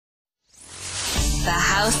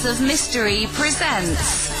House of Mystery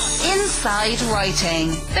presents Inside Writing,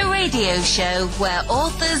 the radio show where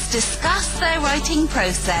authors discuss their writing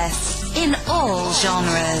process in all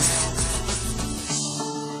genres.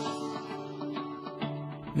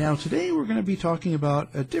 Now today we're going to be talking about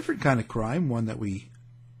a different kind of crime, one that we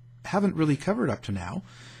haven't really covered up to now.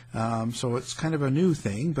 So it's kind of a new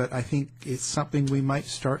thing, but I think it's something we might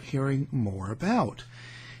start hearing more about.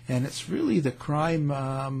 And it's really the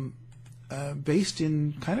crime based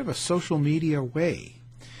in kind of a social media way.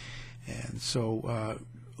 And so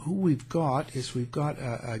who we've got is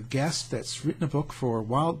a guest that's written a book for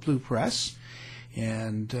Wild Blue Press.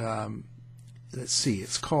 And let's see,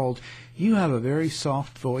 it's called You Have a Very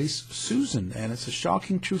Soft Voice, Susan. And it's a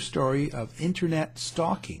shocking true story of internet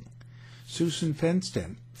stalking. Susan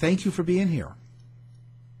Fensten, thank you for being here.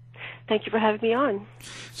 Thank you for having me on.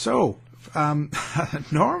 So,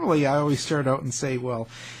 normally I always start out and say,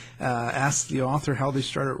 ask the author how they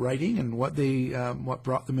started writing and what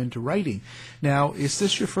brought them into writing. Now, is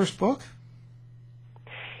this your first book?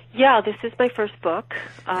 Yeah, this is my first book.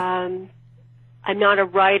 I'm not a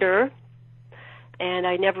writer, and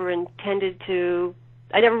I never really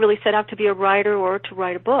set out to be a writer or to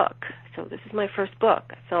write a book. So this is my first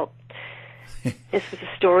book. I felt this was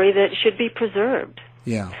a story that should be preserved.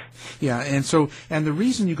 Yeah, and the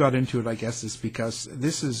reason you got into it, I guess, is because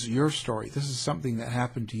this is your story. This is something that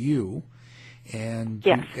happened to you, and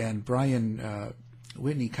yes. And Brian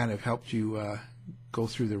Whitney kind of helped you go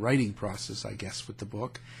through the writing process, I guess, with the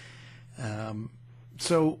book.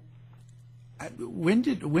 So, when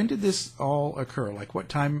did this all occur? Like, what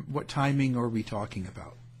timing are we talking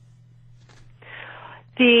about?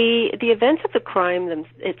 The events of the crime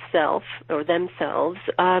themselves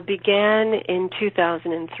began in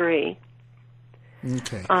 2003.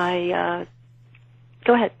 Okay.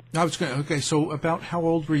 Go ahead. Okay, so about how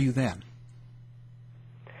old were you then?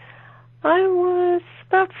 I was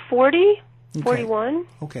about 40, okay. 41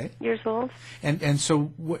 okay. years old. And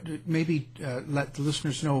so maybe let the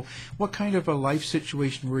listeners know, what kind of a life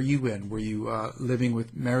situation were you in? Were you living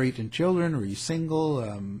with married and children? Were you single,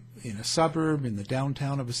 in a suburb, in the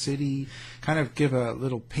downtown of a city? Kind of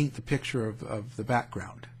paint the picture of the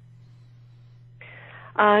background.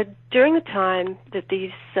 During the time that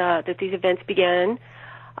these events began,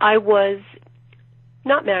 I was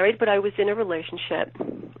not married, but I was in a relationship.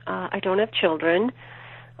 I don't have children.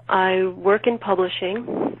 I work in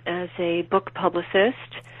publishing as a book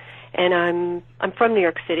publicist, and I'm from New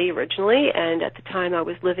York City originally, and at the time I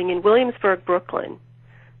was living in Williamsburg, Brooklyn,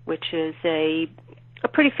 which is a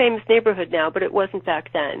pretty famous neighborhood now, but it wasn't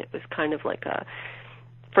back then. It was kind of like a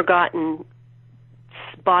forgotten,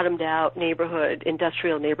 bottomed-out neighborhood,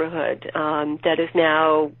 industrial neighborhood that is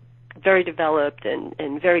now very developed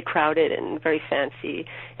and very crowded and very fancy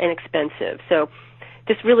and expensive. So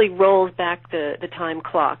this really rolls back the time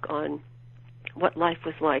clock on what life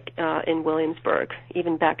was like in Williamsburg,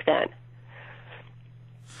 even back then.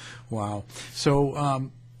 Wow. So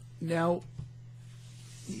now,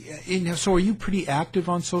 so are you pretty active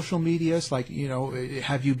on social medias? Like,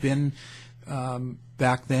 have you been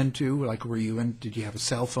back then too? Like, did you have a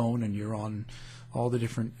cell phone and you're on all the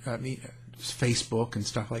different, Facebook and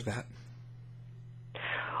stuff like that?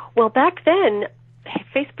 Well, back then,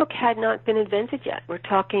 Facebook had not been invented yet. We're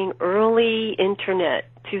talking early internet,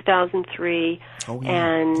 2003,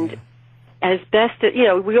 and as best as,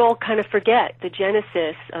 we all kind of forget the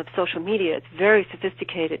genesis of social media. It's very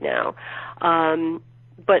sophisticated now.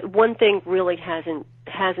 But one thing really hasn't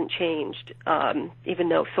changed. Even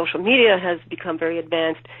though social media has become very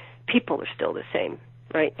advanced, people are still the same,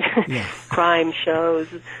 right? Yeah. Crime shows,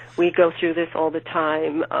 we go through this all the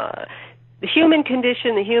time. The human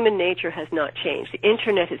condition, the human nature has not changed. The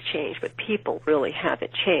internet has changed, but people really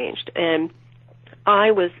haven't changed. And I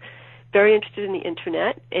was very interested in the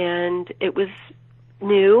internet, and it was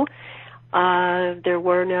new. There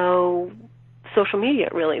were no social media,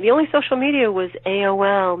 really. The only social media was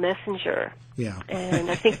AOL Messenger. Yeah. And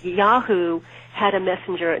I think Yahoo had a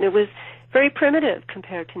messenger, and it was very primitive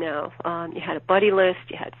compared to now. You had a buddy list,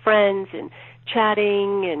 you had friends, and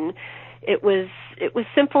chatting, and it was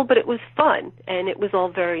simple, but it was fun, and it was all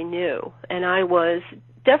very new. And I was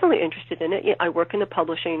definitely interested in it. I work in the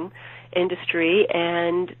publishing industry,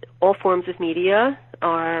 and all forms of media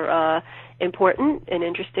are important and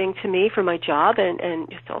interesting to me for my job and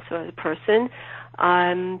just also as a person.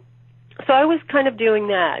 So I was kind of doing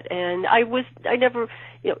that, and I never,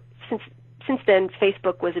 since then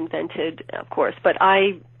Facebook was invented, of course, but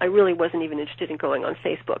I really wasn't even interested in going on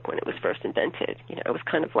Facebook when it was first invented. It was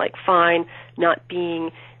kind of like fine not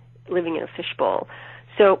living in a fishbowl.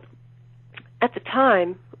 So at the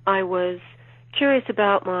time I was curious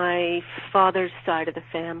about my father's side of the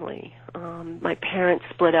family. My parents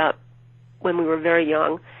split up when we were very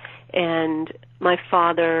young, and my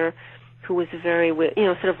father, who was very,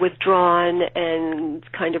 sort of withdrawn and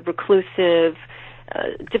kind of reclusive,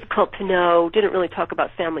 difficult to know, didn't really talk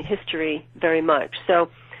about family history very much. So,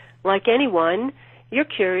 like anyone, you're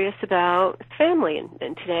curious about family,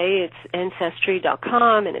 and today it's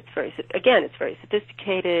Ancestry.com, and it's very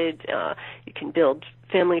sophisticated. You can build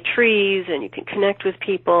family trees, and you can connect with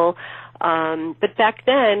people. But back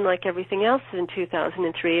then, like everything else in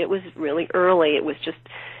 2003, it was really early. It was just,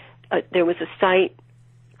 there was a site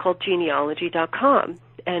called Genealogy.com,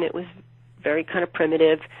 and it was very kind of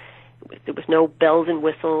primitive. There was no bells and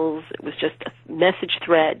whistles. It was just message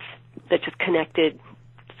threads that just connected,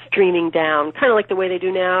 streaming down, kind of like the way they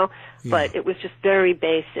do now, but it was just very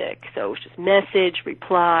basic. So it was just message,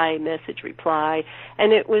 reply,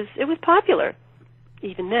 and it was popular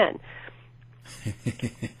even then.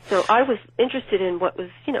 So I was interested in what was,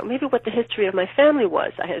 maybe what the history of my family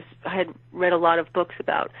was. I had read a lot of books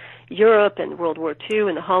about Europe and World War II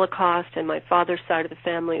and the Holocaust, and my father's side of the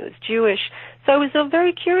family was Jewish. So I was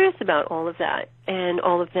very curious about all of that and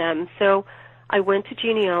all of them. So I went to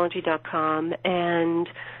genealogy.com and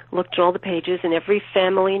looked at all the pages, and every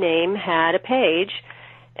family name had a page.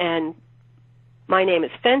 And my name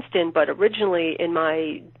is Fensten, but originally in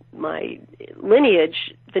my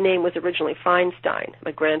lineage, the name was originally Feinstein.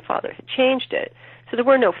 My grandfather had changed it. So there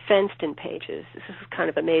were no Fensten pages. This was kind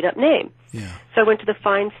of a made-up name. Yeah. So I went to the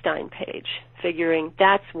Feinstein page, figuring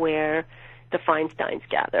that's where the Feinsteins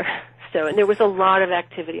gather. And there was a lot of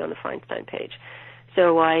activity on the Feinstein page.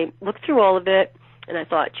 So I looked through all of it, and I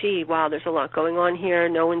thought, gee, wow, there's a lot going on here.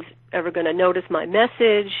 No one's ever going to notice my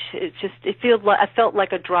message. I felt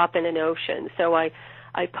like a drop in an ocean. So I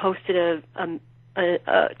posted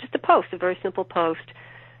just a post, a very simple post,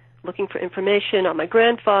 looking for information on my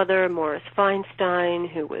grandfather, Morris Feinstein,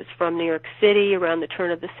 who was from New York City around the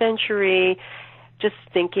turn of the century, just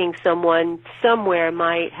thinking someone somewhere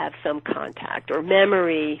might have some contact or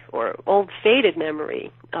memory or old faded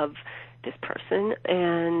memory of this person,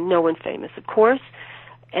 and no one famous, of course,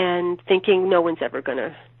 and thinking no one's ever going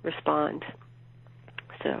to respond.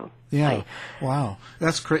 So yeah, wow,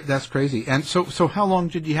 that's crazy. And so how long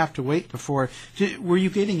did you have to wait before? Were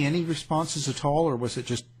you getting any responses at all, or was it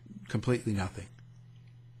just completely nothing?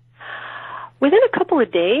 Within a couple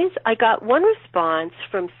of days, I got one response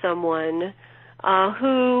from someone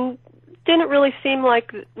who didn't really seem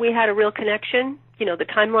like we had a real connection. The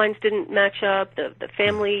timelines didn't match up. The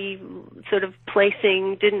family sort of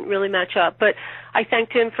placing didn't really match up. But I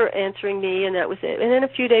thanked him for answering me, and that was it. And then a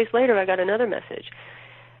few days later, I got another message.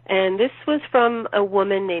 And this was from a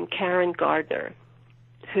woman named Karen Gardner,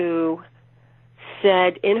 who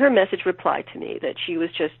said in her message reply to me that she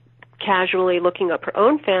was just casually looking up her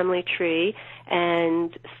own family tree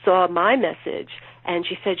and saw my message, and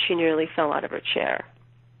she said she nearly fell out of her chair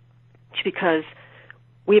because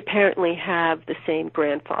we apparently have the same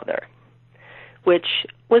grandfather, which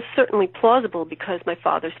was certainly plausible because my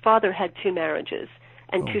father's father had two marriages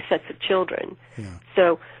and two sets of children. Yeah.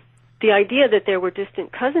 So the idea that there were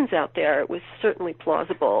distant cousins out there was certainly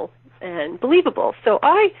plausible and believable. So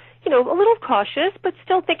I, a little cautious, but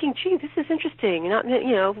still thinking, gee, this is interesting.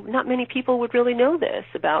 Not many people would really know this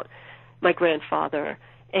about my grandfather,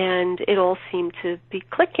 and it all seemed to be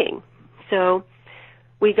clicking. So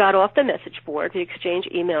we got off the message board, we exchanged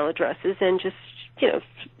email addresses, and just,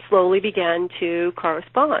 slowly began to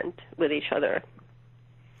correspond with each other.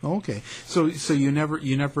 Okay. So you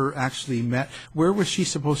never actually met. Where was she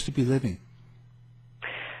supposed to be living?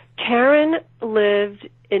 Karen lived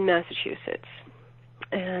in Massachusetts,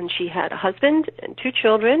 and she had a husband and two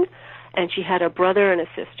children, and she had a brother and a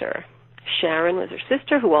sister. Sharon was her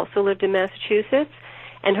sister, who also lived in Massachusetts,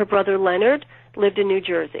 and her brother Leonard lived in New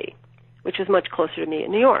Jersey, which was much closer to me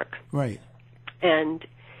in New York. Right. And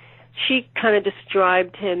she kind of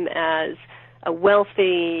described him as a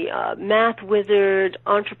wealthy math wizard,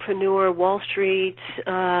 entrepreneur, Wall Street,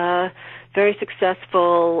 very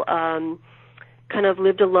successful, kind of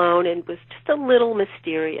lived alone and was just a little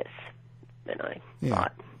mysterious. And I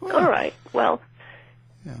thought, all right, well,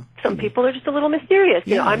 some people are just a little mysterious.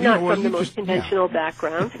 I'm not from the most conventional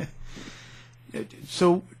background.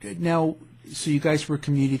 So you guys were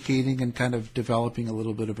communicating and kind of developing a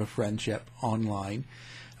little bit of a friendship online.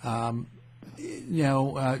 Were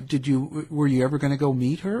you ever going to go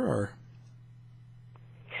meet her, or?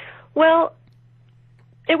 Well,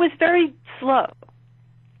 it was very slow.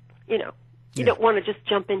 You don't want to just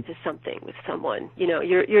jump into something with someone.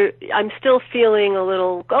 I'm still feeling a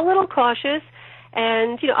little cautious,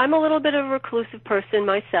 And, I'm a little bit of a reclusive person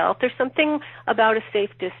myself. There's something about a safe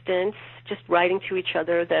distance, just writing to each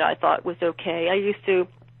other, that I thought was okay. I used to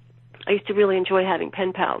really enjoy having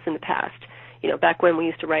pen pals in the past. Back when we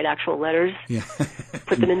used to write actual letters,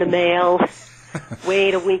 put them in the mail,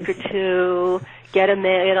 wait a week or two, get a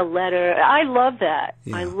letter. I love that.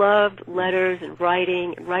 Yeah. I loved letters and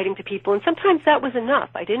writing to people, and sometimes that was enough.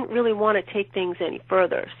 I didn't really want to take things any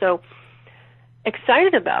further. So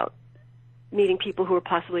excited about meeting people who were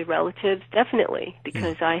possibly relatives, definitely,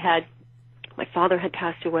 because my father had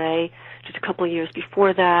passed away just a couple of years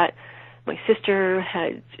before that. My sister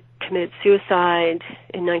had committed suicide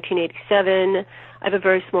in 1987. I have a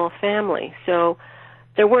very small family, so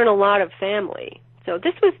there weren't a lot of family. So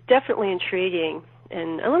this was definitely intriguing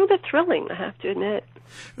and a little bit thrilling, I have to admit.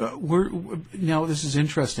 Now, this is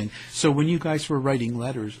interesting. So when you guys were writing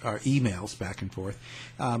letters or emails back and forth,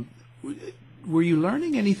 were you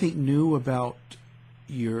learning anything new about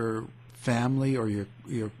your family or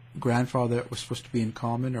your grandfather that was supposed to be in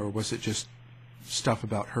common, or was it just stuff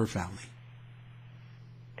about her family?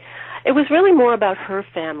 It was really more about her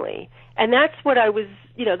family, and that's what I was.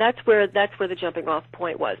 That's where the jumping off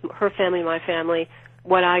point was. Her family, my family,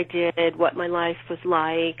 what I did, what my life was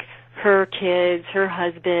like, her kids, her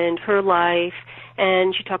husband, her life,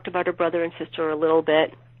 and she talked about her brother and sister a little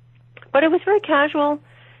bit, but it was very casual.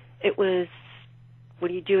 It was, what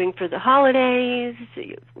are you doing for the holidays?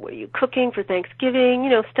 What are you cooking for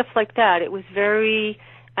Thanksgiving? Stuff like that. It was very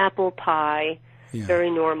apple pie, very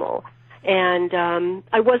normal. And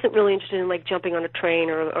I wasn't really interested in jumping on a train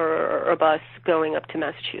or a bus going up to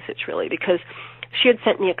Massachusetts, really, because she had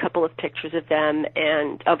sent me a couple of pictures of them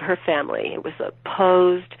and of her family. It was a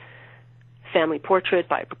posed family portrait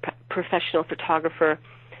by a professional photographer.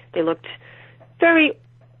 They looked very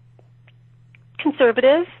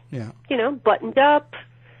conservative, buttoned up,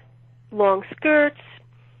 long skirts.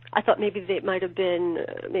 I thought maybe they might have been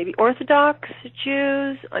maybe Orthodox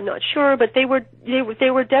Jews. I'm not sure, but they were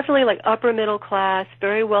definitely upper middle class,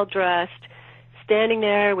 very well dressed, standing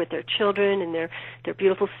there with their children and their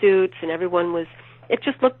beautiful suits, and everyone was. It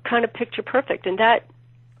just looked kind of picture perfect, and that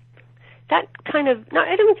kind of,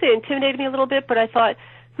 I don't say intimidated me a little bit, but I thought,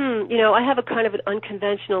 I have a kind of an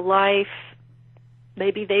unconventional life.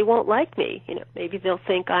 Maybe they won't like me. Maybe they'll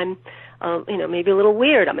think I'm, maybe a little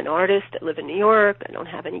weird. I'm an artist. I live in New York. I don't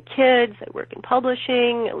have any kids. I work in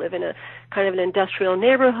publishing. I live in a kind of an industrial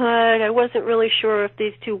neighborhood. I wasn't really sure if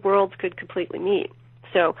these two worlds could completely meet.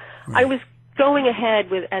 So I was going ahead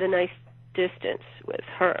at a nice distance with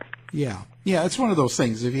her. Yeah. Yeah, it's one of those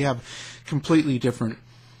things. If you have completely different,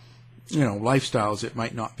 lifestyles, it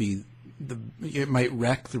might not be it might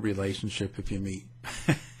wreck the relationship if you meet.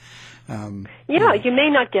 You may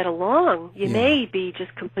not get along. You may be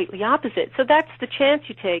just completely opposite. So that's the chance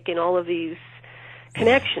you take in all of these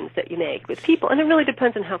connections that you make with people. And it really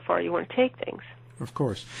depends on how far you want to take things. Of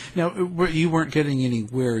course. Now, you weren't getting any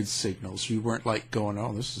weird signals. You weren't going,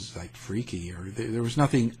 oh, this is freaky, or there was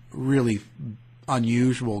nothing really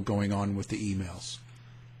unusual going on with the emails.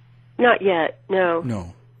 Not yet, no.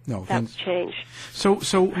 No. That's changed.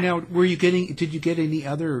 So now, did you get any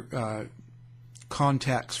other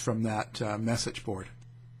contacts from that message board?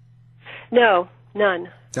 No,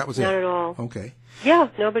 none. That was Not it? at all. Okay. Yeah,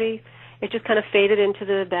 nobody. It just kind of faded into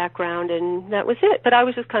the background, and that was it. But I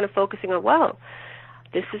was just kind of focusing on, wow,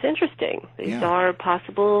 this is interesting. These are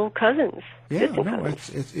possible cousins. Yeah,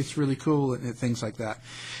 cousins. It's really cool and things like that.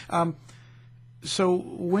 So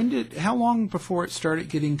how long before it started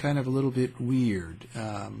getting kind of a little bit weird,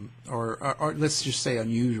 or let's just say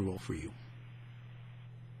unusual for you?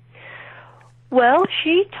 Well,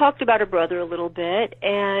 she talked about her brother a little bit,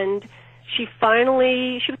 and she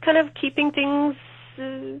was kind of keeping things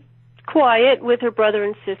quiet with her brother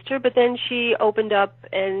and sister, but then she opened up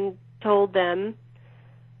and told them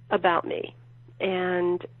about me.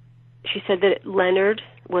 And she said that Leonard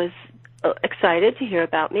was excited to hear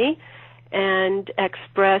about me and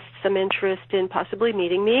expressed some interest in possibly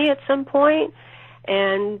meeting me at some point.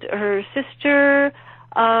 And her sister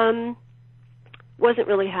wasn't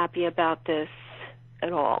really happy about this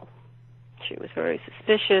at all. She was very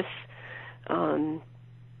suspicious.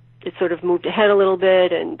 It sort of moved ahead a little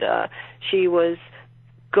bit, and she was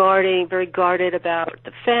very guarded about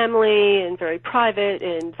the family and very private,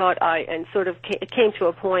 and it came to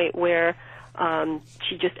a point where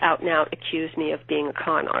she just out and out accused me of being a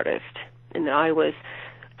con artist, and that I was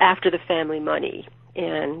after the family money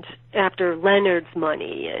and after Leonard's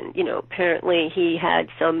money, and apparently he had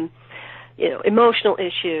some emotional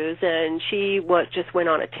issues, and she just went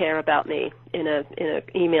on a tear about me in a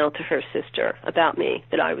email to her sister about me,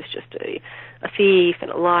 that I was just a thief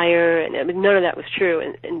and a liar, and I mean, none of that was true,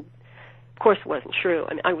 and of course it wasn't true.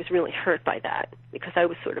 I mean, I was really hurt by that, because I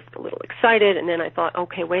was sort of a little excited, and then I thought,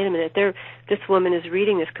 okay, wait a minute, this woman is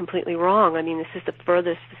reading this completely wrong. I mean, this is the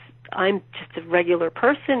furthest. I'm just a regular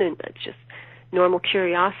person, and it's just normal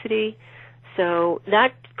curiosity. So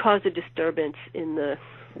that caused a disturbance in the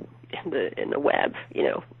web,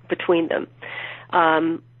 between them.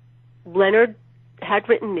 Leonard had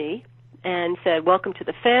written me and said, "Welcome to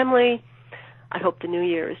the family. I hope the new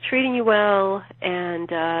year is treating you well, and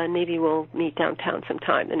maybe we'll meet downtown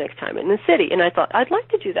sometime the next time in the city." And I thought, I'd like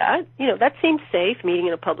to do that. That seems safe, meeting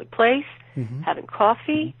in a public place, having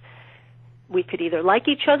coffee. We could either like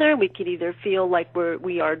each other, we could either feel like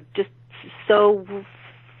we are just so,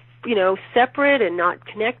 separate and not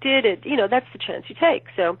connected. That's the chance you take.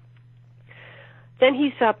 So then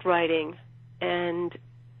he stopped writing, and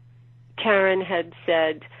Karen had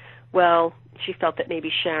said, well, she felt that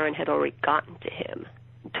maybe Sharon had already gotten to him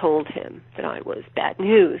and told him that I was bad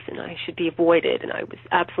news and I should be avoided, and I was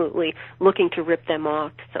absolutely looking to rip them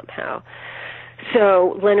off somehow.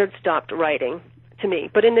 So Leonard stopped writing to me.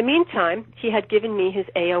 But in the meantime, he had given me his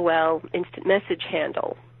AOL instant message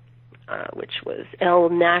handle, which was L.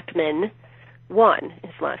 Nachman 1.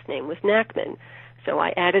 His last name was Nachman. So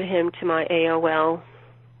I added him to my AOL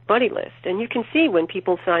buddy list. And you can see when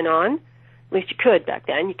people sign on, at least you could back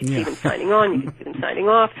then, you could see them signing on, you could see them signing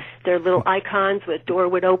off. Their little icons with door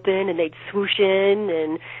would open and they'd swoosh in,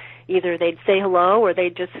 and either they'd say hello or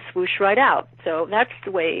they'd just swoosh right out. So that's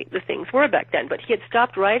the way the things were back then. But he had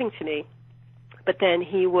stopped writing to me, but then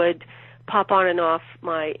he would pop on and off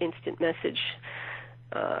my instant message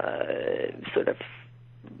sort of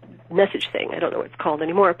message thing. I don't know what it's called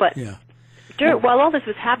anymore. But while all this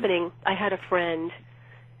was happening, I had a friend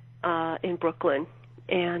in Brooklyn,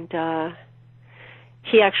 and I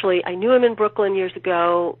knew him in Brooklyn years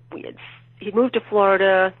ago. He moved to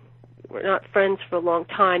Florida. We're not friends for a long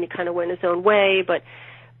time. He kind of went his own way, but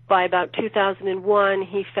by about 2001,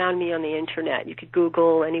 he found me on the internet. You could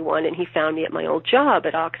Google anyone, and he found me at my old job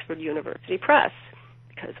at Oxford University Press.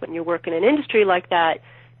 Because when you work in an industry like that,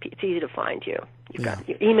 it's easy to find you. You've got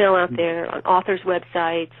your email out there on authors'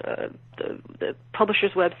 websites, the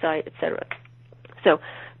publisher's website, etc. So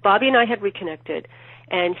Bobby and I had reconnected,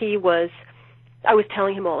 and I was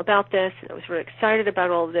telling him all about this, and I was very excited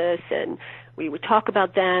about all this, and we would talk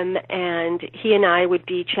about them, and he and I would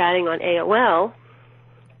be chatting on AOL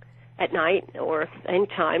at night or any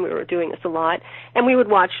time. We were doing this a lot, and we would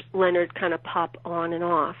watch Leonard kind of pop on and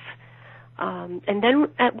off. And then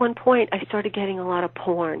at one point, I started getting a lot of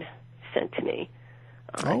porn sent to me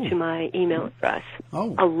to my email address.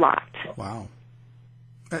 Oh, a lot. Wow.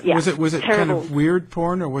 Yeah, was it terrible. Kind of weird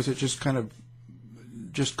porn, or was it just kind of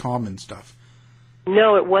just common stuff?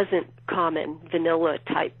 No, it wasn't common vanilla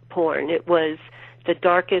type porn. It was the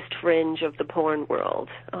darkest fringe of the porn world.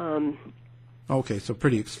 Okay, so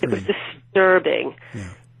pretty extreme. It was disturbing. Yeah.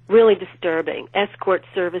 Really disturbing. Escort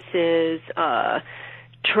services.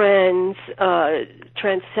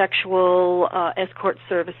 Transsexual escort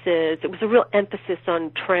services. It was a real emphasis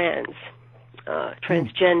on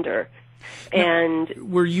transgender, and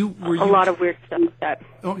were you a lot of weird stuff like that.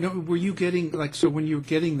 Oh no, were you getting so when you were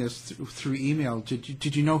getting this through email?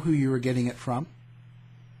 Did you know who you were getting it from?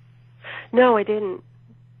 No, I didn't.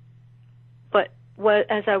 But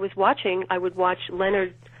as I was watching, I would watch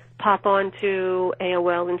Leonard pop on to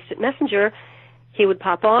AOL Instant Messenger. He would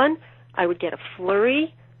pop on. I would get a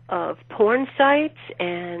flurry of porn sites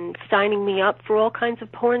and signing me up for all kinds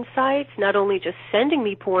of porn sites, not only just sending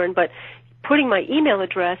me porn, but putting my email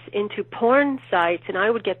address into porn sites, and I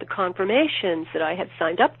would get the confirmations that I had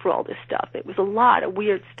signed up for all this stuff. It was a lot of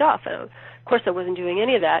weird stuff. And of course, I wasn't doing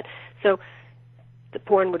any of that. So the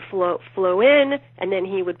porn would flow in, and then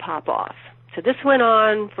he would pop off. So this went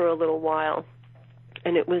on for a little while,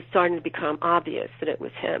 and it was starting to become obvious that it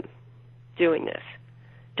was him doing this.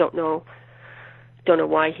 Don't know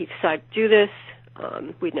why he decided to do this.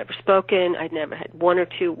 We'd never spoken. I'd never had one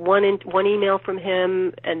email from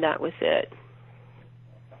him, and that was it.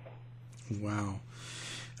 Wow.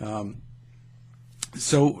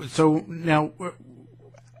 So now,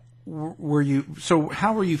 were you? So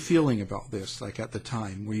how were you feeling about this? Like at the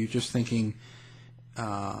time, were you just thinking?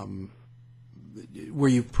 Were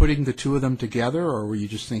you putting the two of them together, or were you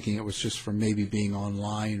just thinking it was just from maybe being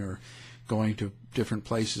online or going to different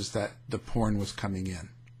places that the porn was coming in?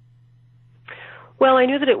 Well, I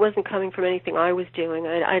knew that it wasn't coming from anything I was doing.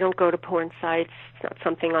 I don't go to porn sites. It's not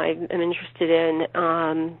something I am interested in.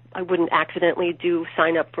 I wouldn't accidentally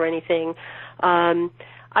sign up for anything.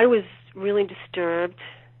 I was really disturbed.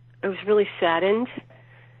 I was really saddened,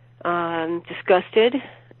 disgusted,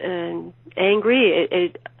 and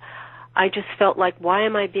angry. I just felt like, why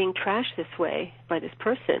am I being trashed this way by this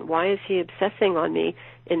person? Why is he obsessing on me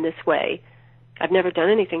in this way? I've never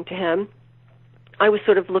done anything to him. I was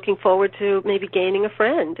sort of looking forward to maybe gaining a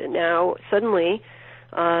friend, and now suddenly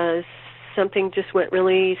something just went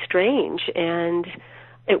really strange, and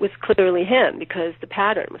it was clearly him, because the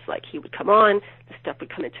pattern was like he would come on, the stuff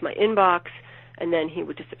would come into my inbox, and then he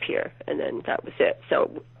would disappear, and then that was it.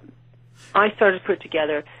 So I started to put it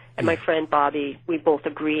together, and my friend Bobby, we both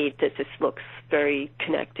agreed that this looks very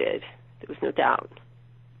connected. There was no doubt.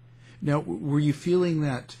 Now, were you feeling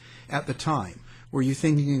that at the time? Were you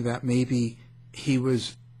thinking that maybe he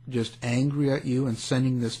was just angry at you and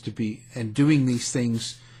sending this to be and doing these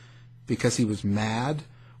things because he was mad,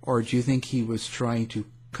 or do you think he was trying to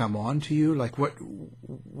come on to you? Like, what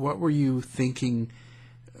were you thinking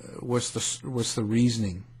was the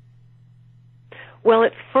reasoning? Well,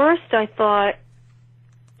 at first I thought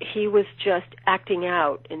he was just acting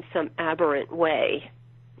out in some aberrant way.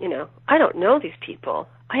 You know, I don't know these people.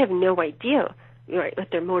 I have no idea, right,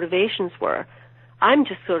 what their motivations were. I'm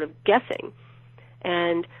just sort of guessing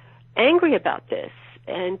and angry about this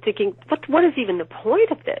and thinking, what is even the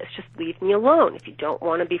point of this? Just leave me alone. If you don't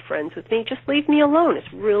want to be friends with me, just leave me alone.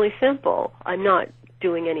 It's really simple. I'm not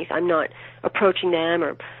doing anything. I'm not approaching them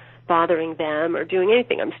or bothering them or doing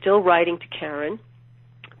anything. I'm still writing to Karen,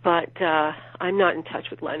 but I'm not in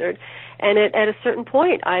touch with Leonard. And at a certain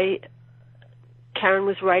point, Karen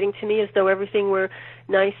was writing to me as though everything were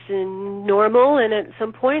nice and normal, and at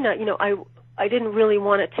some point, I didn't really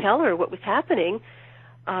want to tell her what was happening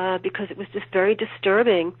because it was just very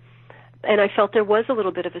disturbing. And I felt there was a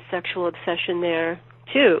little bit of a sexual obsession there,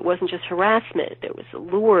 too. It wasn't just harassment. There was a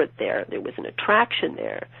lure there. There was an attraction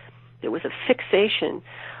there. There was a fixation.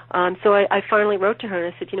 So I finally wrote to her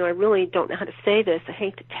and I said, I really don't know how to say this. I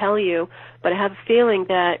hate to tell you, but I have a feeling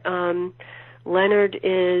that Leonard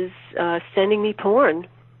is sending me porn,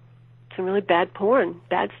 some really bad porn,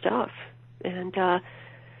 bad stuff. And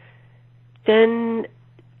then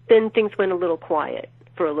things went a little quiet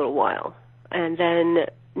for a little while. And then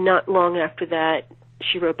not long after that,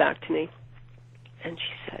 she wrote back to me. And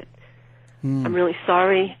she said, I'm really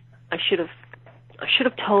sorry. I should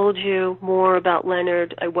have told you more about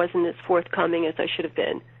Leonard. I wasn't as forthcoming as I should have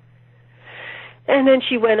been. And then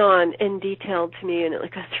she went on and detailed to me in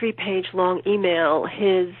like a 3-page long email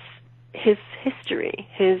his history,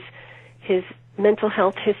 his mental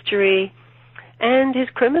health history, and his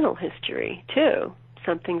criminal history too.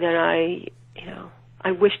 Something that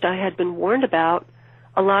I wished I had been warned about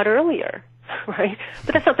a lot earlier, right?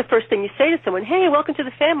 But that's not the first thing you say to someone. Hey, welcome to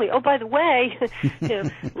the family. Oh, by the way,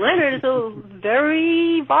 Leonard is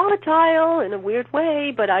very volatile in a weird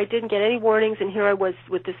way, but I didn't get any warnings, and here I was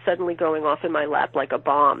with this suddenly going off in my lap like a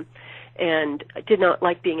bomb. And I did not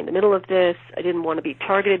like being in the middle of this. I didn't want to be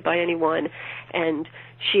targeted by anyone. And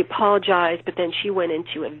she apologized, but then she went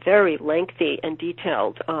into a very lengthy and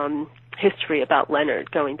detailed history about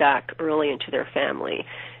Leonard going back early into their family,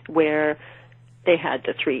 where they had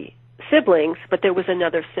the 3 siblings, but there was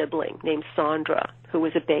another sibling named Sandra who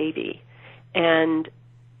was a baby. And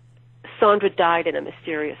Sandra died in a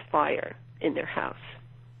mysterious fire in their house.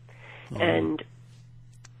 Oh. And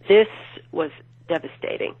this was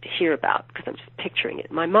devastating to hear about because I'm just picturing it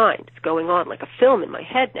in my mind. It's going on like a film in my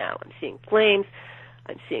head now. I'm seeing flames,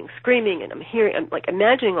 I'm seeing screaming, and I'm like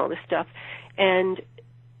imagining all this stuff. And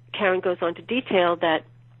Karen goes on to detail that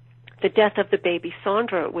the death of the baby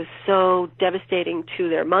Sandra was so devastating to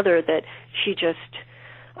their mother that she just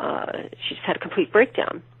had a complete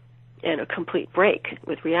breakdown and a complete break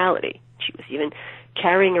with reality. She was even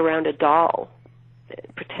carrying around a doll,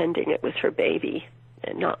 pretending it was her baby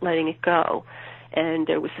and not letting it go. And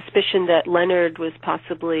there was suspicion that Leonard was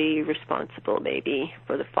possibly responsible, maybe,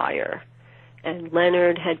 for the fire. And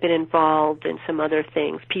Leonard had been involved in some other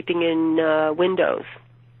things, peeping in windows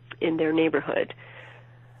in their neighborhood,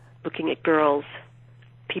 looking at girls,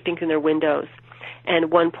 peeping through their windows. And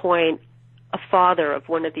at one point, a father of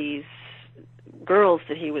one of these girls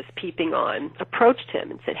that he was peeping on approached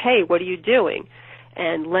him and said, "Hey, what are you doing?"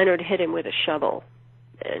 And Leonard hit him with a shovel.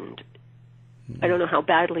 And I don't know how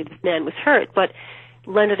badly the man was hurt, but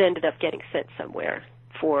Leonard ended up getting sent somewhere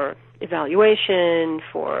for evaluation,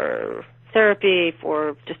 for therapy,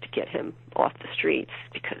 for just to get him off the streets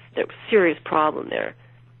because there was a serious problem there.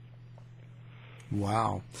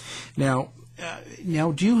 Wow. Now,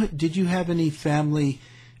 Now, did you have any family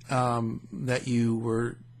that you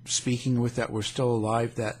were speaking with that were still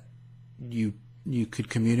alive that you could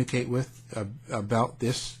communicate with about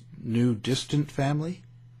this new distant family?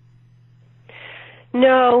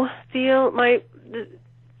 No,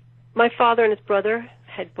 my father and his brother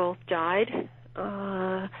had both died,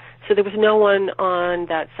 so there was no one on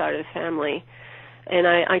that side of the family. And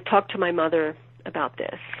I talked to my mother about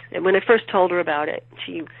this, and when I first told her about it,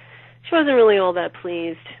 she wasn't really all that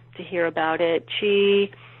pleased to hear about it. She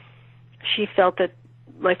felt that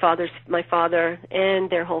my father and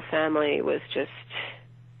their whole family was just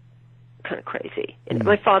kind of crazy. And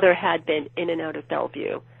my father had been in and out of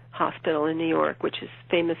Bellevue Hospital in New York, which is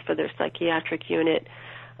famous for their psychiatric unit.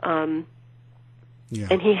 And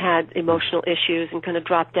he had emotional issues and kind of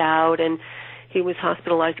dropped out, and he was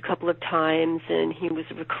hospitalized a couple of times, and he was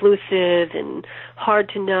reclusive and hard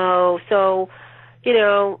to know. So,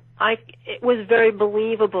 it was very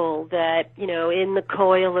believable that, in the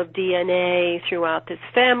coil of DNA throughout this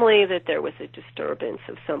family, that there was a disturbance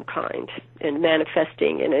of some kind and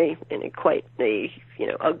manifesting in a quite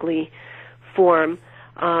ugly form.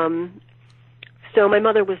 So my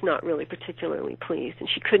mother was not really particularly pleased, and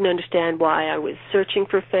she couldn't understand why I was searching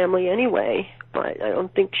for family anyway. But I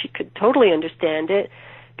don't think she could totally understand it,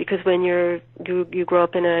 because when you grow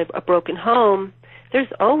up in a broken home,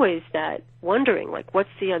 there's always that wondering, like, what's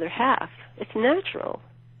the other half? It's natural,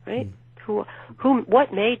 right?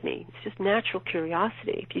 What made me? It's just natural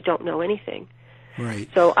curiosity if you don't know anything. Right.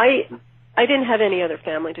 So I didn't have any other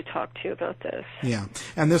family to talk to about this. Yeah,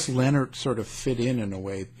 and this Leonard sort of fit in a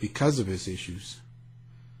way because of his issues.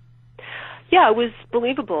 Yeah, it was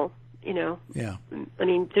believable, Yeah. I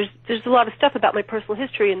mean, there's a lot of stuff about my personal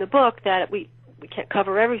history in the book that we can't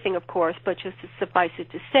cover everything, of course, but just to suffice it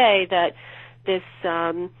to say that this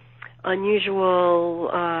unusual,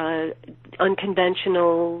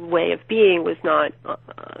 unconventional way of being was not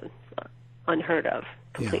unheard of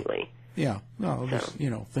completely. Yeah. No, So.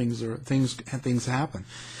 things happen.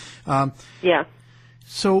 Yeah.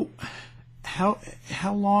 So,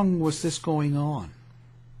 how long was this going on?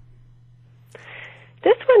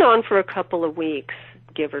 This went on for a couple of weeks,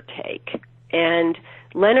 give or take, and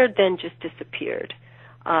Leonard then just disappeared.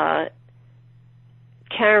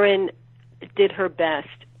 Karen did her best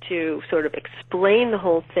to sort of explain the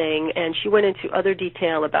whole thing, and she went into other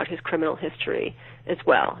detail about his criminal history as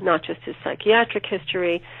well, not just his psychiatric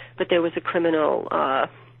history, but there was a criminal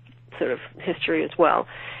sort of history as well.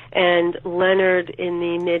 And Leonard, in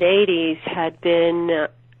the mid-'80s, had been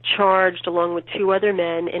charged, along with two other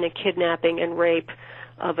men, in a kidnapping and rape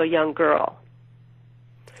of a young girl.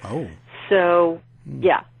 Oh. So,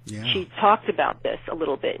 yeah, Yeah. she talked about this a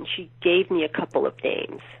little bit, and she gave me a couple of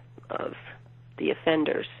names of the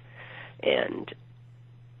offenders, and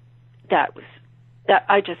that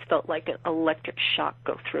I just felt like an electric shock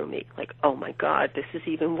go through me, like, oh my God, this is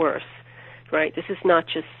even worse, right? This is not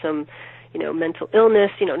just some, mental illness.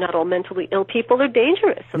 Not all mentally ill people are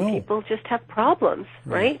dangerous. Some people just have problems,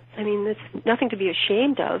 right? I mean, there's nothing to be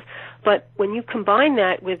ashamed of. But when you combine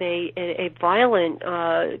that with a violent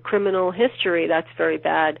criminal history, that's very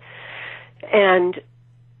bad. And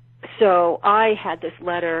so I had this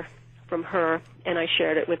letter from her, and I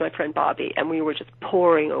shared it with my friend Bobby, and we were just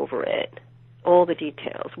poring over it, all the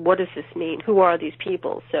details. What does this mean? Who are these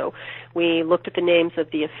people? So we looked at the names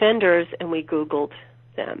of the offenders, and we Googled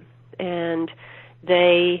them. And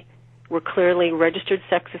they were clearly registered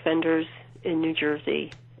sex offenders in New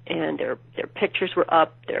Jersey, and their pictures were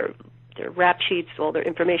up, their rap sheets, all their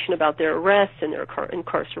information about their arrests and their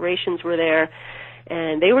incarcerations were there,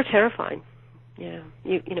 and they were terrifying. You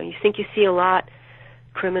think you see a lot,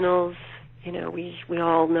 criminals, we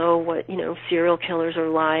all know what, serial killers are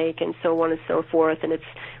like, and so on and so forth, and it's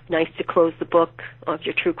nice to close the book of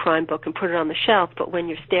your true crime book and put it on the shelf, but when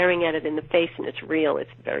you're staring at it in the face and it's real,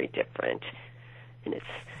 it's very different, and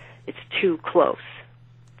it's too close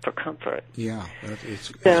for comfort. Yeah.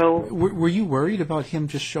 Were you worried about him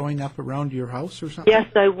just showing up around your house or something? Yes,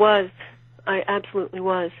 I was. I absolutely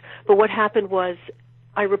was. But what happened was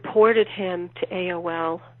I reported him to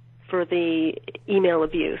AOL for the email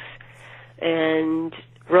abuse, and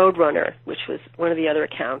Roadrunner, which was one of the other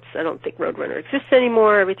accounts. I don't think Roadrunner exists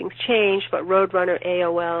anymore. Everything's changed, but Roadrunner,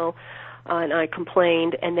 AOL, and I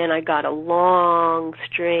complained, and then I got a long,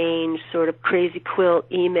 strange, sort of crazy quilt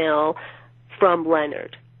email from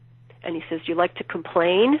Leonard. And he says, "Do you like to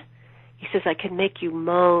complain?" He says, "I can make you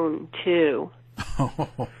moan, too."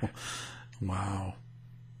 Wow.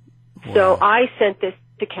 So I sent this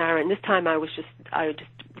to Karen. This time I just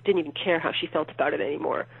didn't even care how she felt about it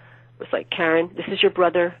anymore. It was like, "Karen, this is your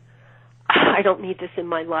brother. I don't need this in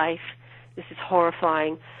my life. This is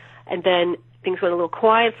horrifying. And then things went a little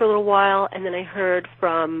quiet for a little while, and then I heard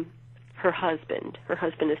from her husband. Her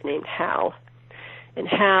husband is named Hal. And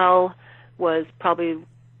Hal was probably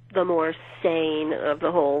the more sane of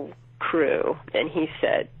the whole crew. And he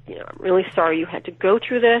said, I'm really sorry you had to go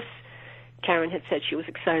through this. Karen had said she was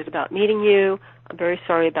excited about meeting you. I'm very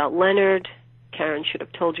sorry about Leonard. Karen should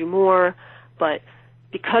have told you more. But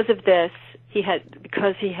because of this,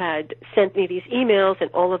 because he had sent me these emails and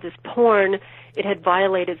all of this porn, it had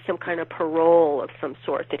violated some kind of parole of some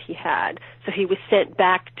sort that he had. So he was sent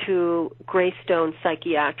back to Greystone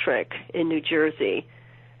Psychiatric in New Jersey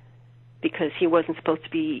because he wasn't supposed to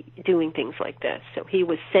be doing things like this. So he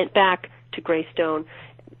was sent back to Greystone,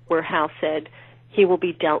 where Hal said he will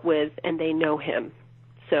be dealt with, and they know him.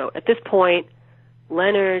 So at this point,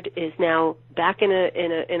 Leonard is now back in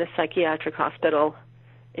a psychiatric hospital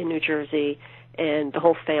in New Jersey, and the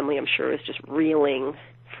whole family, I'm sure, is just reeling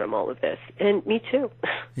from all of this, and me too.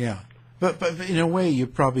 Yeah, but in a way, you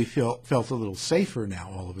probably felt a little safer now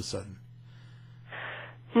all of a sudden.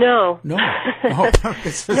 No.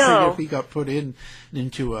 Because No. if he got put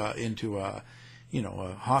into a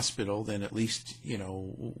hospital, then at least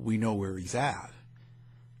we know where he's at.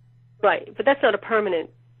 Right, but that's not a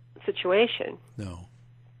permanent situation. No.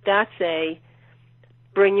 That's a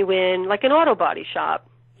bring you in like an auto body shop.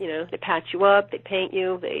 They patch you up, they paint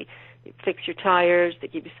you, they fix your tires, they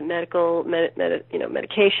give you some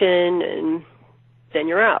medication, and then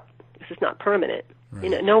you're out. This is not permanent.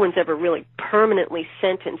 Right. No one's ever really permanently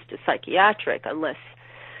sentenced to psychiatric unless,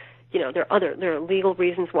 there are legal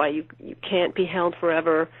reasons why you can't be held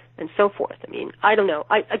forever and so forth. I mean, I don't know.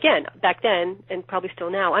 Again, back then and probably still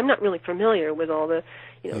now, I'm not really familiar with all the,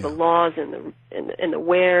 the laws and the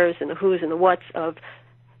wheres and the who's and the whats of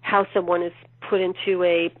how someone is put into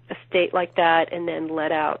a state like that and then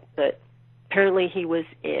let out. But apparently he was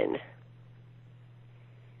in.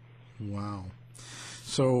 Wow.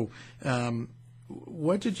 So,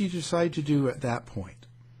 what did you decide to do at that point?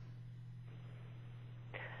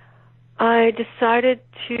 I decided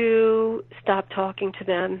to stop talking to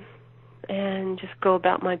them and just go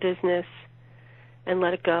about my business and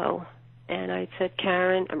let it go. And I said,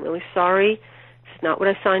 Karen, I'm really sorry. This is not what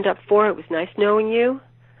I signed up for. It was nice knowing you.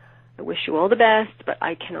 I wish you all the best, but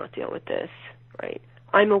I cannot deal with this, right?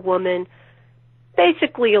 I'm a woman,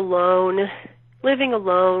 basically alone, living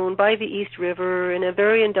alone by the East River in a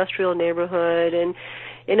very industrial neighborhood and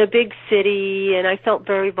in a big city, and I felt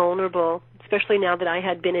very vulnerable, especially now that I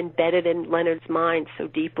had been embedded in Leonard's mind so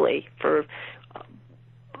deeply for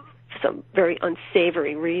some very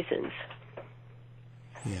unsavory reasons.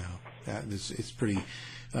 Yeah, it's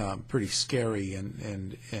pretty scary,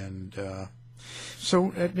 and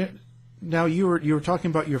so now you were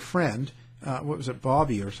talking about your friend. What was it,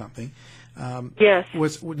 Bobby or something? Yes.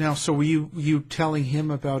 So were you telling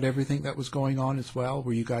him about everything that was going on as well?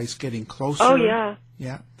 Were you guys getting closer? Oh yeah.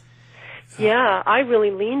 Yeah. Yeah, I really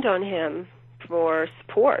leaned on him for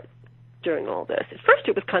support during all this. At first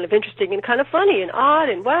it was kind of interesting and kind of funny and odd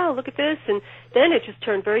and wow, look at this, and then it just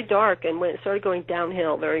turned very dark and it started going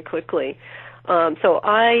downhill very quickly. So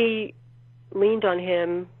I leaned on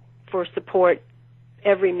him for support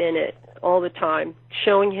every minute, all the time,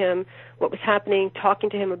 showing him what was happening, talking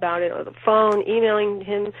to him about it on the phone, emailing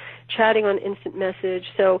him, chatting on instant message.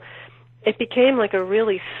 So it became like a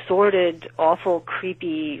really sordid, awful,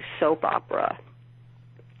 creepy soap opera.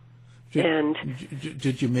 Did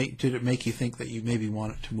it And make you think that you maybe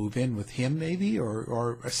wanted to move in with him, maybe,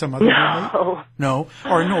 or some other roommate? No,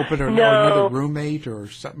 but another roommate or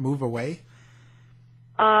move away.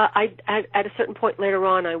 At a certain point later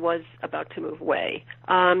on, I was about to move away.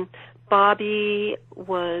 Bobby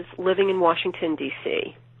was living in Washington,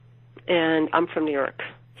 D.C., and I'm from New York.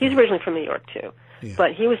 He's originally from New York, too. Yeah.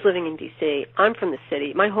 But he was living in D.C. I'm from the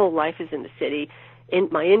city. My whole life is in the city.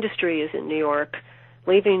 My industry is in New York.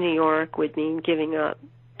 Leaving New York would mean giving up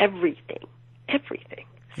everything.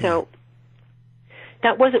 So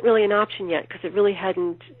that wasn't really an option yet because it really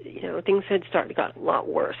hadn't, things had started to get a lot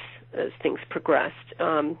worse as things progressed.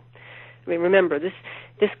 Remember, this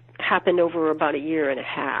happened over about a year and a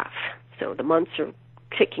half. So the months are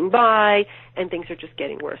ticking by, and things are just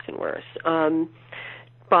getting worse and worse.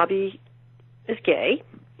 Bobby is gay,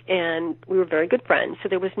 and we were very good friends, so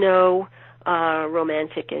there was no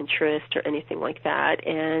romantic interest or anything like that,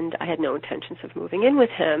 and I had no intentions of moving in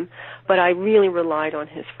with him, but I really relied on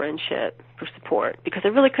his friendship for support because I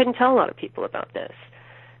really couldn't tell a lot of people about this.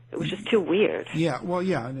 It was just too weird. Yeah, well,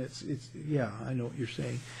 yeah, and it's I know what you're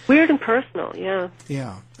saying. Weird and personal, yeah.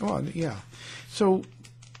 Yeah, well, yeah. So,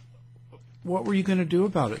 what were you going to do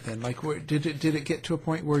about it then? Like, did it get to a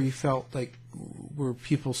point where you felt like were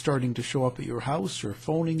people starting to show up at your house or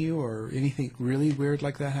phoning you or anything really weird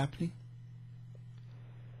like that happening?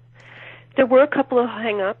 There were a couple of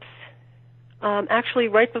hang-ups. Actually,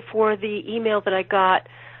 right before the email that I got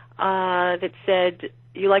that said,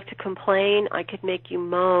 "You like to complain? I could make you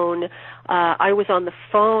moan." I was on the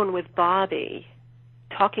phone with Bobby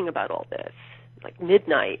talking about all this, like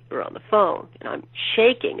midnight. We're on the phone, and I'm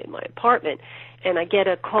shaking in my apartment, and I get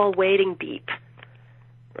a call waiting beep,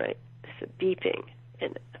 right? It's a beeping,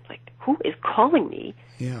 and I'm like, who is calling me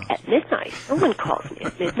at midnight? No one calls me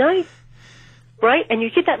at midnight. Right? And you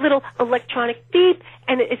get that little electronic beep,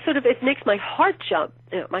 and it makes my heart jump.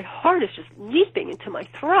 You know, my heart is just leaping into my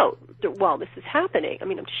throat while this is happening. I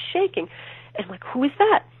mean, I'm shaking. And I'm like, who is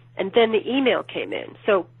that? And then the email came in.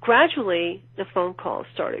 So gradually, the phone calls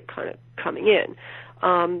started kind of coming in.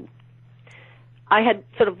 I had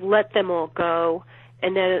sort of let them all go,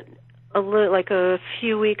 and then a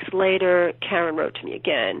few weeks later, Karen wrote to me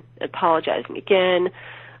again, apologizing again.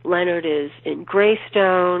 Leonard is in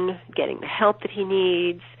Greystone, getting the help that he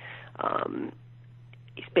needs.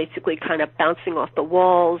 He's basically kind of bouncing off the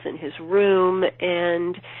walls in his room,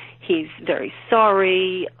 and he's very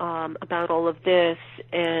sorry about all of this,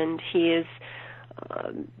 and he is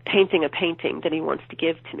painting a painting that he wants to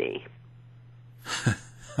give to me.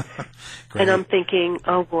 And I'm thinking,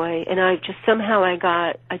 oh boy, and I just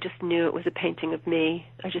knew it was a painting of me.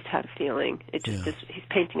 I just had a feeling. He's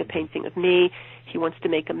painting a painting of me. He wants to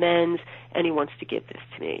make amends, and he wants to give this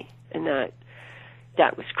to me. And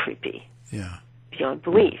that was creepy. Yeah. Beyond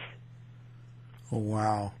belief. Oh,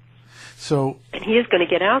 wow. So. And he is going to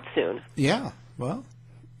get out soon. Yeah. Well,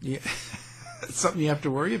 yeah. It's something you have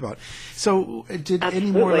to worry about. So, did Absolutely.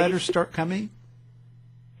 Any more letters start coming?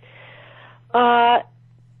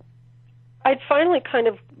 I'd finally kind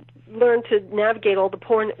of learned to navigate all the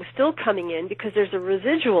porn that was still coming in, because there's a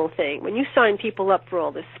residual thing. When you sign people up for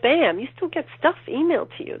all this spam, you still get stuff emailed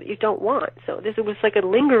to you that you don't want. So it was like a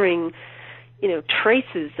lingering,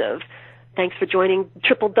 traces of thanks for joining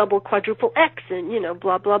triple, double, quadruple X, and,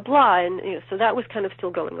 blah, blah, blah. And so that was kind of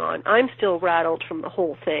still going on. I'm still rattled from the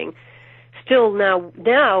whole thing. Still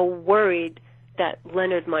now worried that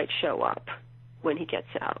Leonard might show up when he gets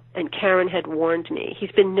out. And Karen had warned me. He's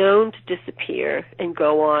been known to disappear and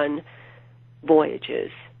go on voyages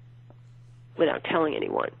without telling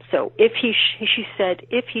anyone. So she said,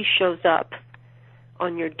 if he shows up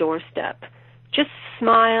on your doorstep, just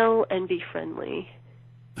smile and be friendly.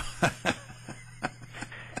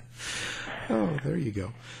 Oh, there you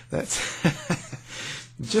go. That's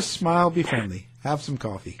just smile, be friendly, have some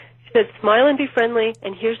coffee. Said, smile and be friendly,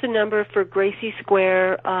 and here's the number for Gracie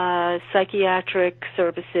Square Psychiatric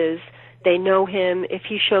Services. They know him. If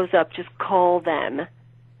he shows up, just call them.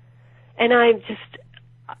 And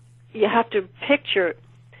you have to picture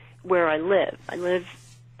where I live. I live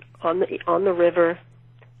on the river,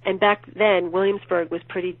 and back then Williamsburg was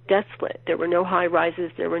pretty desolate. There were no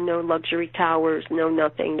high-rises, there were no luxury towers, no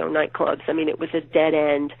nothing, no nightclubs. I mean, it was a dead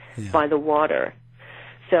end by the water.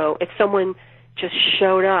 So if someone just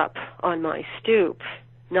showed up on my stoop,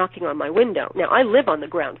 knocking on my window. Now, I live on the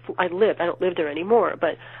ground floor. I don't live there anymore,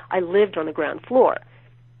 but I lived on the ground floor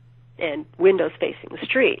and windows facing the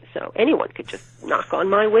street. So anyone could just knock on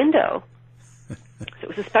my window. So it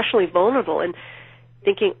was especially vulnerable, and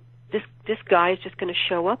thinking, this guy is just going to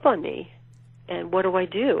show up on me, and what do I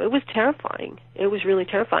do? It was terrifying. It was really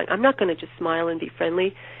terrifying. I'm not going to just smile and be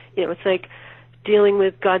friendly. It's like dealing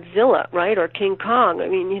with Godzilla, right, or King Kong. I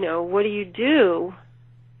mean, what do you do?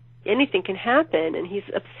 Anything can happen, and he's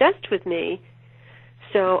obsessed with me.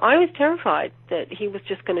 So I was terrified that he was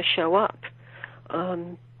just going to show up.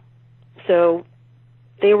 So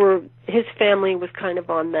his family was kind of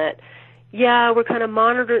on that, we're kind of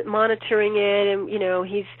monitoring it, and,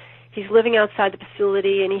 he's living outside the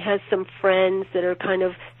facility, and he has some friends that are kind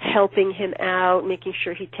of helping him out, making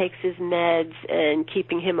sure he takes his meds and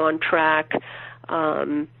keeping him on track.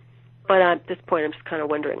 But at this point, I'm just kind of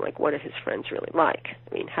wondering, what are his friends really like?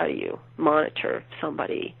 I mean, how do you monitor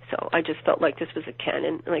somebody? So I just felt like this was a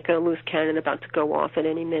cannon, like a loose cannon about to go off at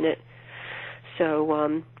any minute.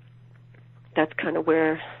 So that's kind of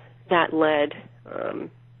where that led.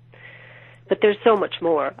 But there's so much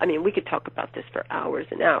more. I mean, we could talk about this for hours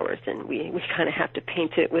and hours, and we kind of have to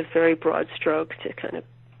paint it with very broad strokes to kind of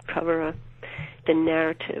cover the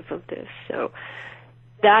narrative of this. So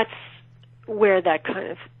that's where that kind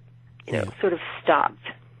of, sort of stopped.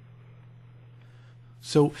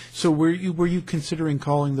 So were you considering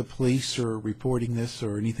calling the police or reporting this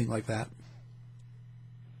or anything like that?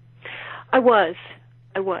 I was.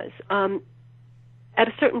 At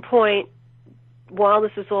a certain point, while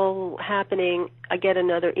this is all happening, I get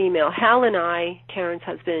another email. Hal and I, Karen's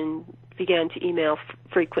husband, began to email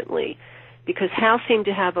frequently because Hal seemed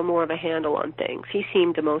to have more of a handle on things. He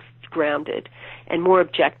seemed the most grounded and more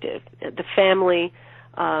objective. The family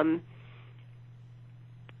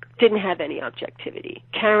didn't have any objectivity.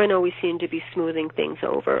 Karen always seemed to be smoothing things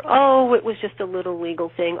over. Oh, it was just a little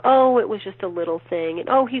legal thing. Oh, it was just a little thing. And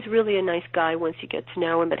oh, he's really a nice guy once you get to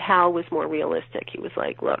know him. But Hal was more realistic. He was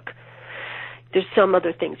like, look, there's some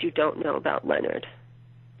other things you don't know about Leonard.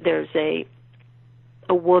 There's a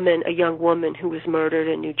young woman who was murdered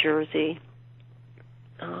in New Jersey.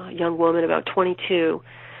 A young woman, about 22,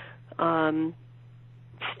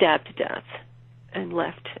 stabbed to death and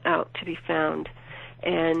left out to be found.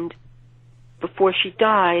 And before she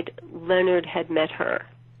died, Leonard had met her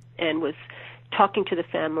and was talking to the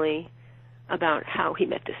family about how he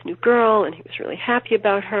met this new girl, and he was really happy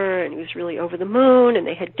about her, and he was really over the moon, and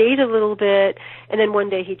they had dated a little bit, and then one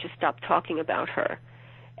day he just stopped talking about her.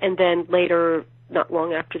 And then later, not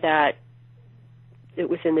long after that, it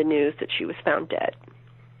was in the news that she was found dead.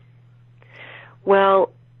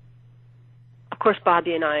 Well, of course,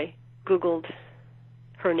 Bobby and I Googled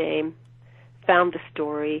her name, found the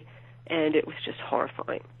story, and it was just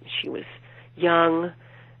horrifying. She was young,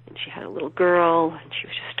 and she had a little girl, and she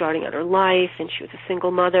was just starting out her life, and she was a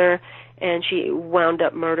single mother, and she wound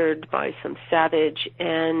up murdered by some savage,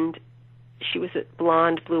 and she was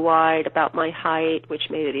blonde, blue-eyed, about my height, which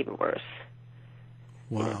made it even worse.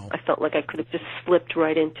 Wow. You know, I felt like I could have just slipped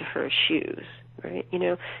right into her shoes, right? You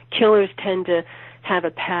know, killers tend to have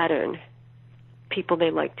a pattern, people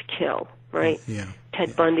they like to kill, right? Yeah.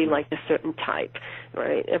 Ted Bundy liked a certain type,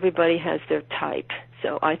 right? Everybody has their type.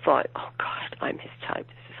 So I thought, oh, God, I'm his type.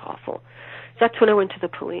 This is awful. So that's when I went to the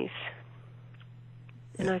police.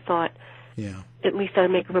 And I thought, at least I'd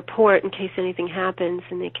make a report in case anything happens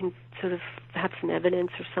and they can sort of have some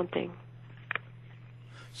evidence or something.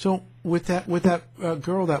 So with that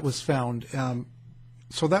girl that was found,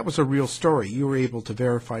 so that was a real story. You were able to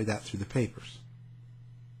verify that through the papers.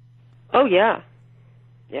 Oh, yeah.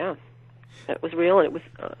 Yeah. That was real, and it was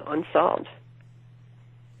unsolved.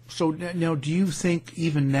 So now, do you think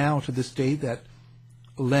even now to this day that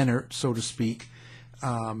Leonard, so to speak,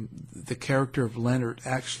 the character of Leonard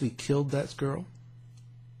actually killed that girl?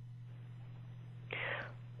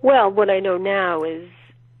 Well, what I know now is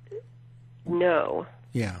no.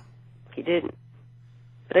 Yeah. He didn't.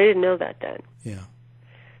 But I didn't know that then. Yeah.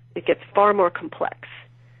 It gets far more complex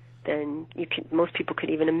than most people could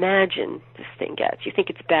even imagine this thing gets. You think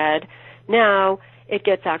it's bad. Now, it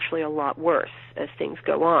gets actually a lot worse as things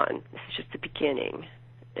go on. This is just the beginning.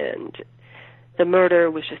 And the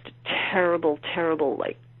murder was just a terrible, terrible,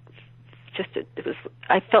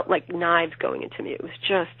 I felt like knives going into me. It was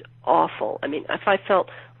just awful. I mean, if I felt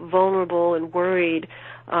vulnerable and worried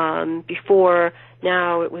before,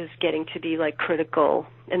 now it was getting to be like critical.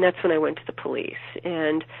 And that's when I went to the police.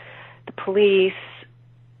 And the police,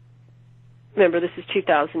 remember, this is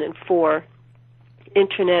 2004.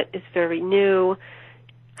 Internet is very new.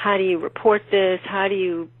 How do you report this? How do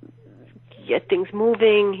you get things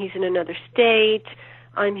moving? He's in another state.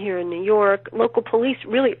 I'm here in New York. Local police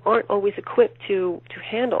really aren't always equipped to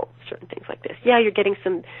handle certain things like this. Yeah, you're getting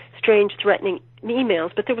some strange, threatening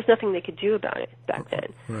emails, but there was nothing they could do about it back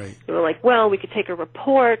then. Right. They were like, well, we could take a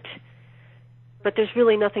report, but there's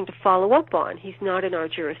really nothing to follow up on. He's not in our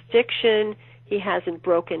jurisdiction. He hasn't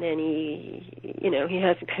broken any, he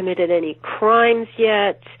hasn't committed any crimes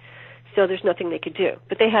yet, so there's nothing they could do.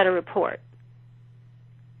 But they had a report.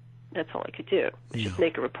 That's all I could do, just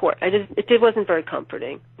make a report. It wasn't very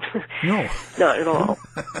comforting. No. Not at all.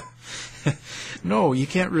 No, you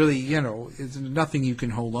can't really, there's nothing you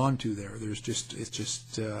can hold on to there.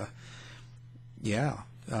 Yeah,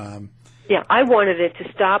 I wanted it to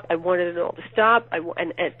stop. I wanted it all to stop.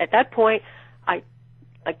 And at that point,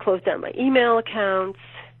 I closed down my email accounts,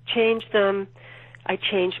 changed them. I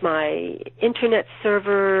changed my internet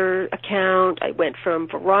server account. I went from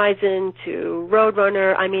Verizon to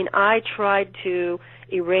Roadrunner. I mean, I tried to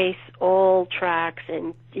erase all tracks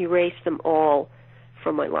and erase them all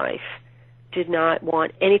from my life. Did not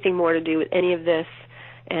want anything more to do with any of this.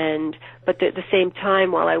 But at the same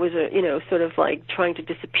time, while I was, sort of like trying to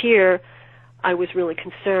disappear, I was really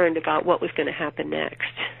concerned about what was going to happen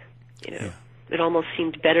next. Yeah. It almost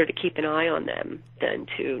seemed better to keep an eye on them than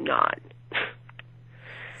to not.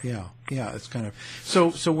 Yeah, it's kind of...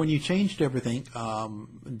 So when you changed everything,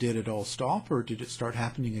 did it all stop, or did it start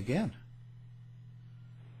happening again?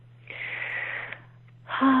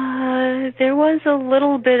 There was a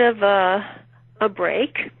little bit of a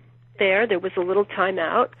break there. There was a little time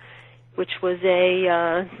out, which was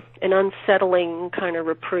an unsettling kind of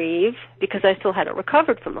reprieve because I still hadn't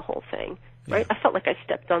recovered from the whole thing, right? Yeah. I felt like I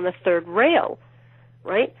stepped on the third rail,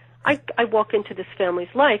 right? I walk into this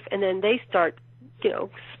family's life, and then they start,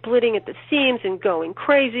 splitting at the seams and going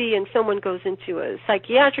crazy, and someone goes into a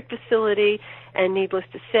psychiatric facility, and needless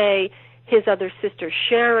to say, his other sister,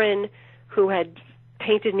 Sharon, who had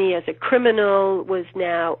painted me as a criminal, was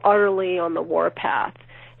now utterly on the warpath.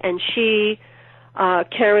 And she,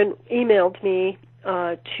 Karen, emailed me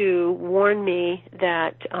to warn me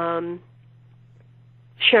that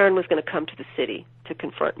Sharon was going to come to the city to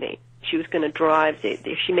confront me. She was going to drive.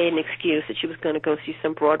 She made an excuse that she was going to go see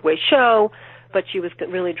some Broadway show, but she was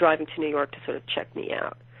really driving to New York to sort of check me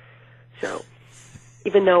out. So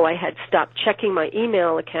even though I had stopped checking my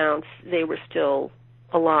email accounts, they were still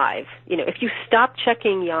alive. If you stop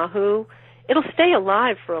checking Yahoo, it'll stay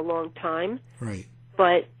alive for a long time. Right.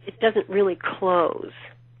 But it doesn't really close,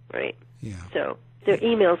 right? Yeah. So their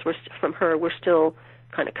emails from her were still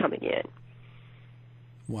kind of coming in.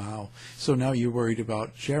 Wow. So now you're worried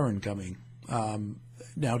about Sharon coming.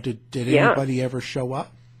 Now, did anybody ever show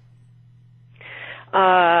up?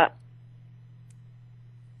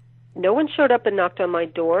 No one showed up and knocked on my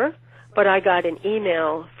door, but I got an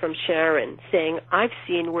email from Sharon saying, "I've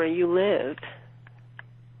seen where you live.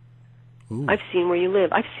 Ooh. I've seen where you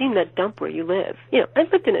live. I've seen that dump where you live." I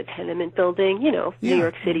lived in a tenement building, New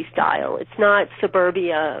York City style. It's not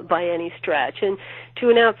suburbia by any stretch. And to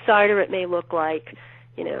an outsider, it may look like,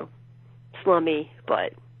 slummy,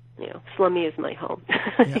 but, slummy is my home.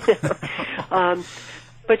 Yeah.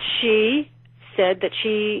 But she said that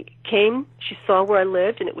she saw where I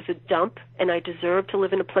lived, and it was a dump, and I deserved to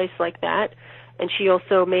live in a place like that. And she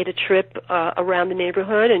also made a trip around the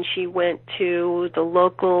neighborhood, and she went to the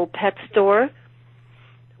local pet store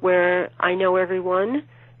where I know everyone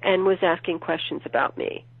and was asking questions about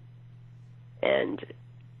me. And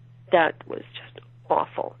that was just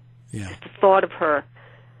awful. Yeah. Just the thought of her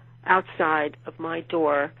outside of my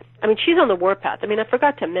door. I mean, she's on the warpath. I mean, I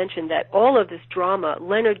forgot to mention that all of this drama,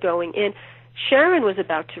 Leonard going in, Sharon was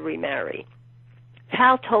about to remarry.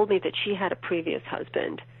 Hal told me that she had a previous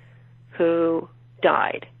husband who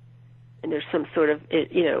died, and there's some sort of,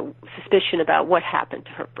 suspicion about what happened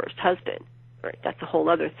to her first husband. Right, that's a whole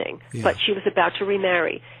other thing. Yeah. But she was about to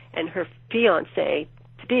remarry, and her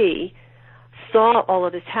fiancé-to-be saw all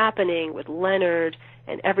of this happening with Leonard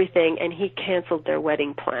and everything, and he canceled their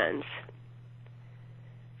wedding plans.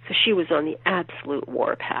 So she was on the absolute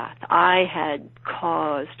warpath. I had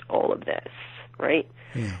caused all of this, right?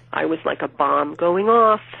 Yeah. I was like a bomb going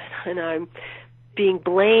off, and I'm being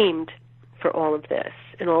blamed for all of this.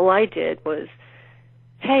 And all I did was,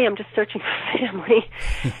 hey, I'm just searching for family.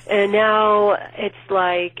 And now it's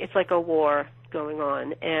like a war going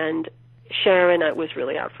on. And Sharon was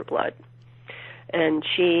really out for blood. And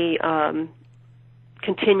she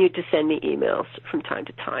continued to send me emails from time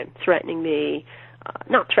to time, threatening me,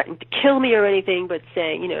 not threatening to kill me or anything, but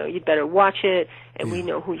saying, you'd better watch it, and we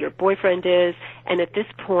know who your boyfriend is. And at this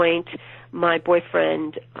point, my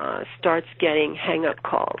boyfriend starts getting hang-up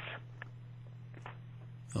calls.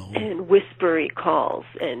 Oh. And whispery calls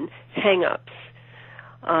and hang-ups.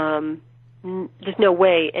 There's no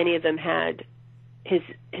way any of them had his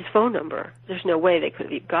phone number. There's no way they could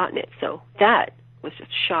have even gotten it. So that was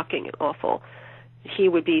just shocking and awful. He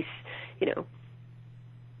would be,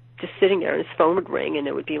 just sitting there, and his phone would ring, and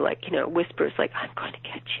it would be like, whispers like, "I'm going to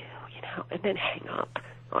get you," and then hang up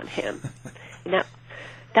on him. And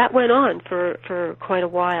that went on for quite a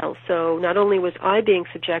while. So not only was I being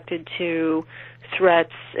subjected to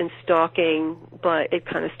threats and stalking, but it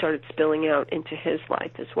kind of started spilling out into his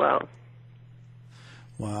life as well.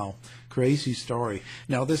 Wow, crazy story.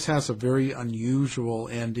 Now this has a very unusual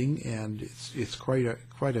ending, and it's quite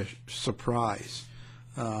a surprise.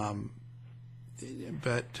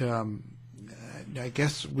 But I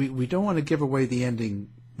guess we don't want to give away the ending.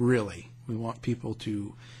 Really, we want people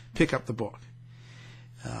to pick up the book.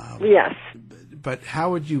 Yes. But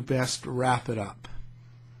how would you best wrap it up?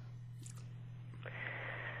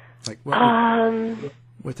 Like,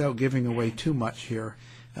 without giving away too much here.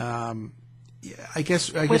 I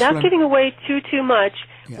guess without giving away too much,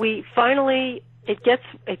 yeah. We finally it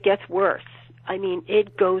gets worse. I mean,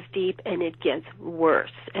 it goes deep and it gets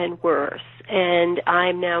worse and worse. And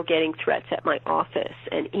I'm now getting threats at my office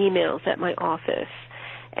and emails at my office.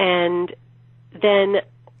 And then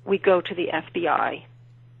we go to the FBI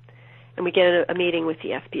and we get a meeting with the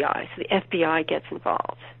FBI. So the FBI gets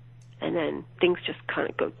involved. And then things just kind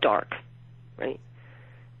of go dark, right?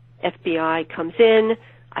 FBI comes in.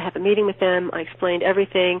 I have a meeting with them. I explained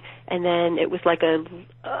everything, and then it was like a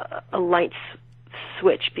light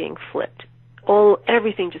switch being flipped.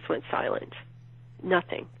 Everything just went silent.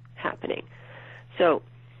 Nothing happening. So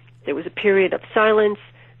there was a period of silence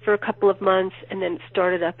for a couple of months, and then it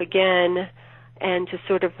started up again. And to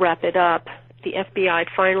sort of wrap it up, the FBI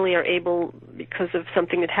finally are able, because of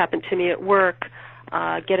something that happened to me at work,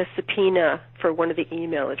 get a subpoena for one of the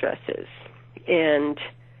email addresses. And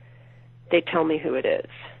they tell me who it is.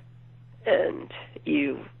 And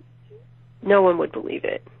no one would believe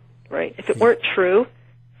it, right? If it weren't true,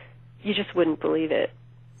 you just wouldn't believe it.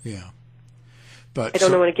 Yeah. But I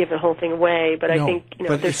don't want to give the whole thing away, but I think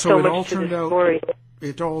there's so much to this story.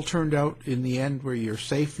 It all turned out in the end where you're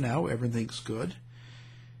safe now, everything's good.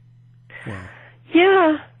 Well,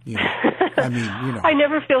 yeah. I mean, I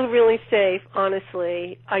never feel really safe,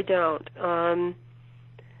 honestly. I don't.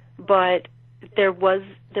 But there was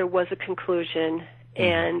a conclusion,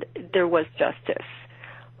 and there was justice.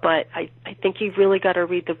 But I think you've really got to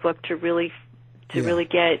read the book to really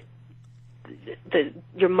get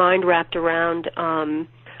your mind wrapped around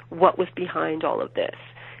what was behind all of this,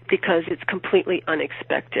 because it's completely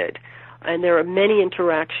unexpected. And there are many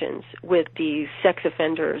interactions with these sex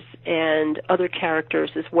offenders and other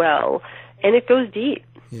characters as well, and it goes deep.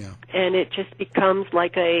 Yeah. And it just becomes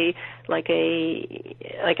like an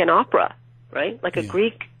opera, right? Like a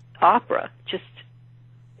Greek opera, just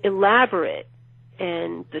elaborate,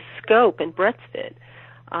 and the scope and breadth of it.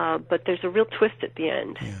 But there's a real twist at the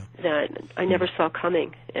end that I never saw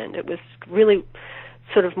coming, and it was really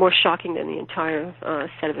sort of more shocking than the entire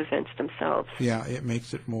set of events themselves. Yeah, it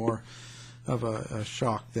makes it more of a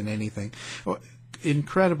shock than anything. Well,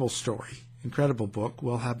 incredible story, incredible book.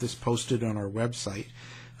 We'll have this posted on our website.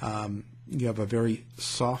 You have a very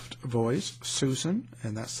soft voice, Susan,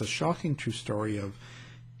 and that's the shocking true story of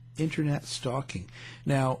internet stalking.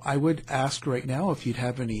 Now, I would ask right now if you'd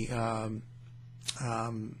have any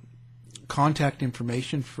contact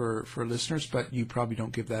information for listeners, but you probably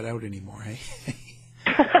don't give that out anymore, hey?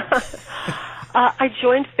 I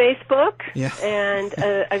joined Facebook, yeah. and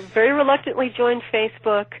I very reluctantly joined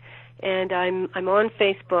Facebook, and I'm on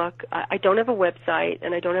Facebook. I don't have a website,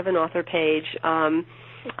 and I don't have an author page.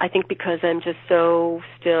 I think because I'm just so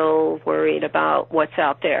still worried about what's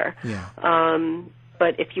out there. Yeah.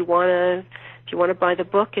 But if you want to buy the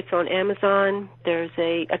book, it's on Amazon. There's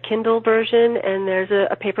a Kindle version, and there's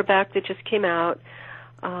a paperback that just came out.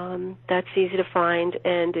 That's easy to find.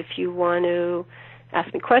 And if you want to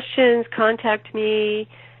ask me questions, contact me,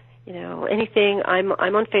 anything. I'm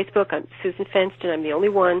on Facebook. I'm Susan Fensten. I'm the only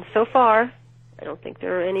one so far. I don't think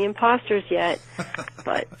there are any imposters yet,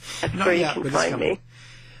 but that's where you can find me.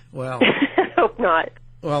 Well, I hope not.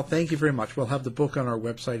 Well, thank you very much. We'll have the book on our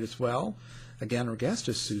website as well. Again, our guest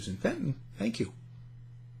is Susan Fenton. Thank you.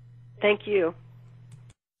 Thank you.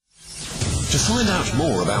 To find out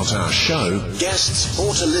more about our show, guests,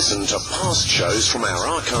 or to listen to past shows from our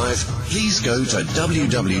archive, please go to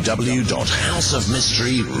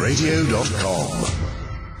www.houseofmysteryradio.com.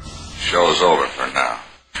 Show's over for now.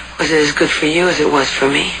 Was it as good for you as it was for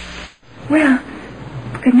me? Well,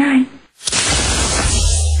 good night.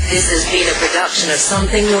 This has been a production of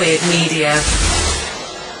Something Weird Media.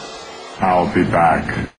 I'll be back.